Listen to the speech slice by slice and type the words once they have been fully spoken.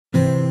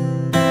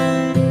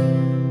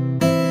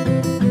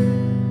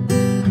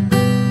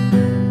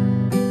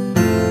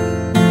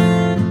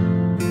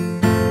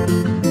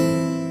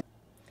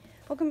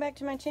back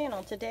to my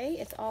channel. Today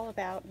it's all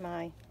about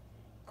my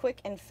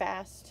quick and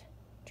fast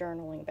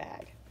journaling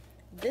bag.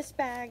 This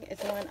bag is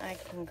one I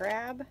can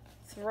grab,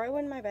 throw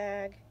in my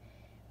bag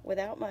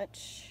without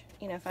much,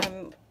 if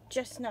I'm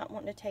just not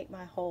wanting to take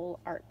my whole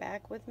art bag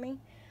with me,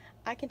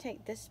 I can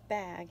take this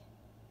bag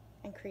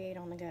and create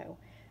on the go.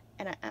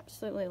 And I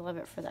absolutely love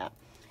it for that.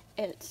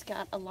 It's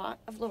got a lot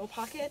of little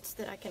pockets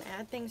that I can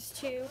add things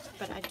to,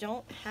 but I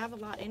don't have a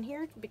lot in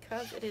here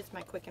because it is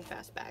my quick and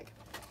fast bag.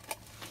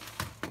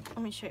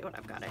 Let me show you what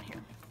I've got in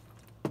here.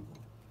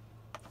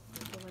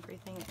 Pull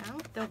everything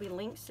out. There'll be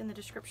links in the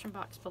description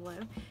box below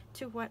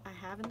to what I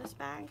have in this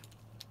bag.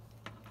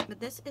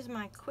 But this is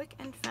my quick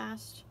and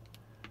fast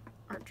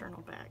art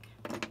journal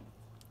bag,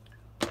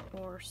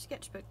 or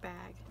sketchbook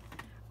bag,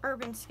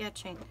 urban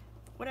sketching,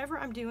 whatever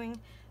I'm doing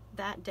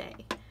that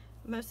day.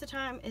 Most of the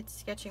time it's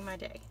sketching my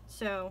day.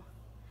 So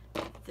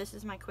this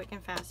is my quick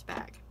and fast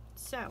bag.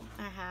 So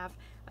I have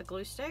a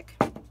glue stick.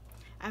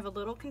 I have a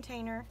little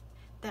container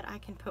that I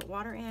can put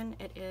water in.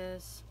 It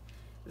is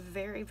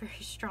very, very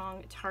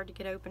strong. It's hard to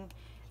get open,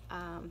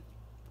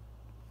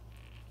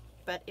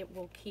 but it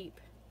will keep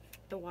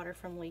the water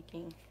from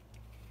leaking.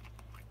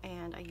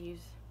 And I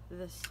use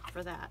this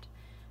for that.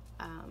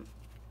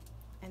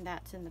 And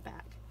that's in the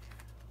bag.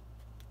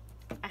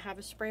 I have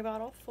a spray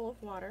bottle full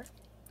of water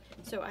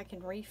so I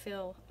can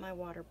refill my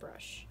water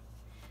brush.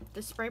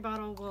 The spray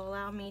bottle will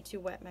allow me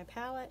to wet my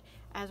palette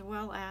as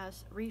well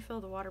as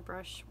refill the water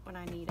brush when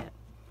I need it.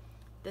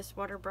 This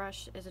water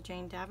brush is a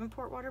Jane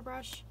Davenport water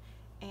brush,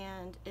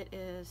 and it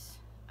is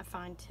a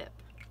fine tip.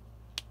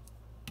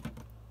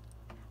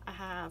 I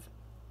have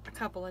a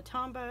couple of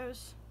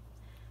Tombos,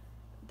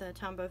 the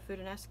Tombow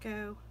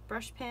Futunesco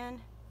brush pen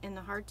in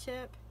the hard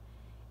tip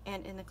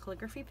and in the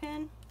calligraphy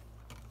pen.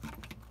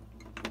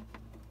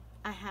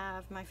 I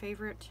have my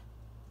favorite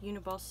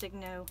Uniball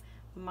Signo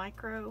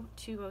Micro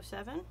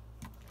 207,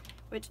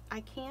 which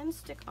I can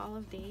stick all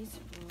of these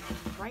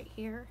right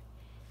here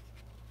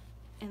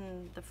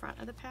in the front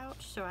of the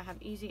pouch, so I have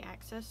easy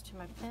access to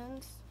my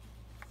pens.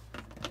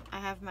 I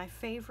have my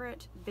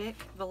favorite Bic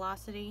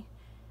Velocity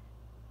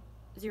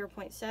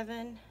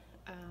 0.7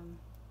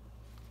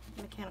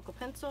 mechanical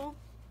pencil.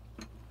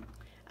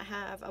 I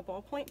have a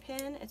ballpoint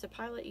pen. It's a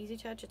Pilot Easy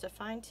Touch. It's a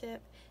fine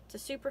tip. It's a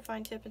super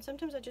fine tip, and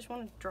sometimes I just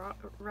want to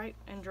write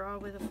and draw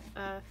with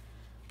a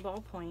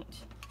ballpoint.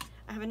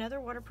 I have another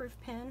waterproof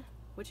pen,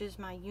 which is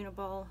my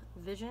Uniball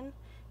Vision.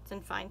 It's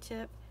in fine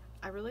tip.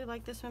 I really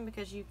like this one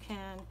because you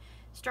can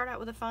start out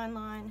with a fine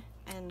line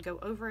and go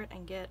over it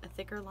and get a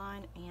thicker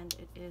line, and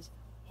it is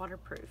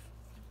waterproof.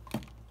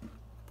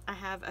 I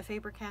have a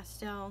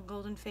Faber-Castell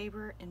Golden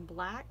Faber in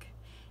black,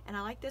 and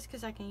I like this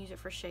because I can use it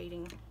for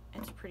shading.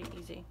 It's pretty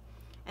easy.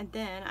 And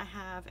then I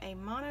have a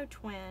Mono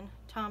Twin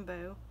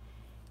Tombow.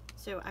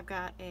 So I've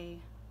got a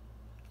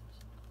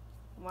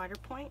wider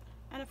point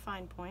and a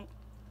fine point,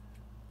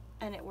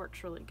 and it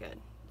works really good.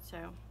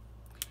 So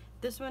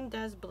this one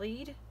does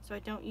bleed, so I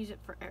don't use it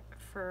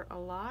for a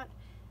lot,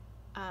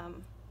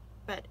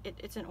 but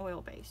it's an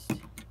oil based.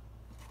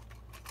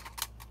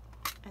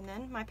 And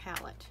then my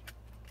palette.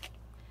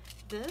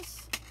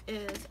 This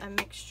is a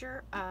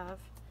mixture of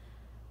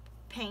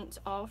paints,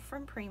 all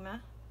from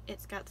Prima.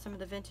 It's got some of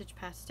the vintage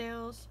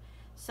pastels,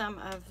 some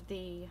of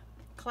the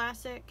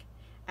classic,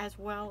 as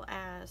well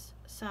as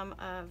some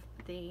of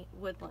the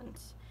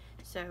woodlands.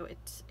 So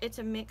it's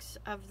a mix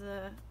of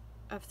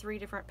three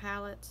different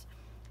palettes,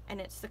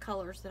 and it's the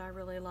colors that I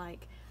really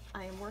like.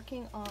 I am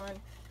working on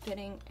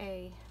getting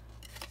a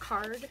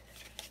card,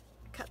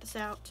 cut this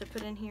out to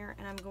put in here,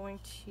 and I'm going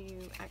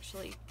to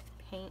actually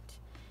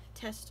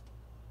test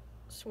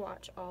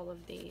swatch all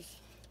of these.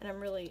 And I'm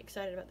really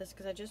excited about this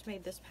because I just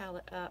made this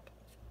palette up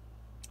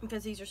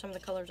because these are some of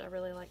the colors I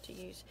really like to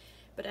use.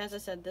 But as I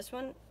said, this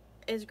one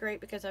is great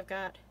because I've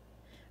got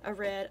a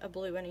red, a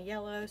blue, and a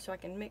yellow, so I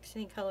can mix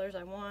any colors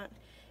I want.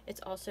 It's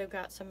also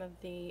got some of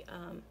the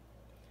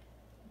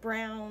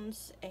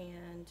browns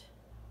and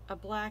a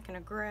black and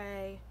a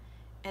gray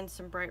and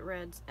some bright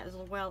reds, as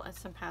well as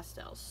some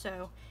pastels.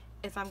 So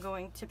if I'm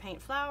going to paint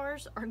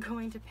flowers or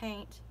going to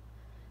paint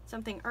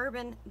something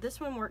urban, this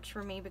one works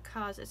for me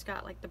because it's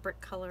got like the brick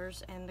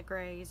colors and the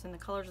grays and the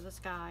colors of the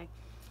sky,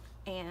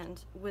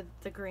 and with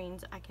the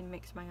greens I can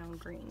mix my own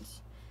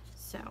greens.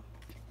 So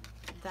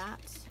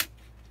that's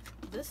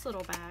this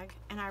little bag,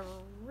 and I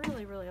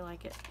really, really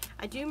like it.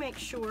 I do make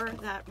sure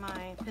that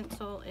my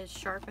pencil is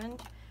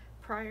sharpened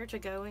prior to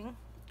going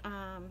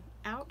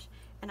out,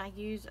 and I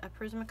use a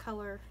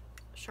Prismacolor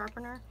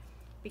sharpener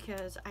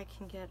because I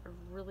can get a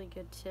really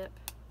good tip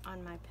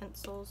on my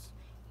pencils.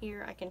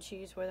 Here I can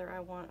choose whether I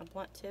want a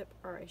blunt tip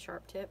or a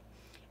sharp tip,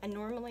 and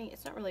normally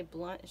it's not really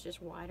blunt, it's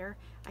just wider.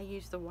 I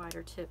use the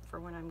wider tip for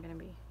when I'm going to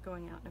be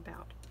going out and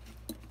about,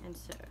 and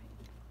so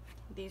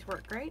these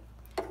work great.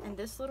 And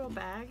this little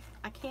bag,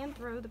 I can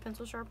throw the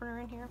pencil sharpener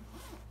in here,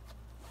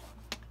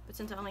 but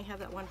since I only have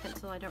that one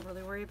pencil, I don't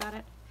really worry about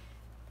it.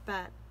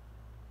 But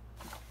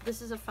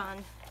this is a fun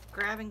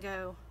grab and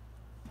go,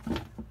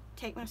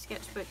 take my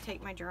sketchbook,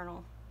 take my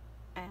journal,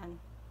 and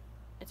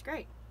it's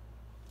great.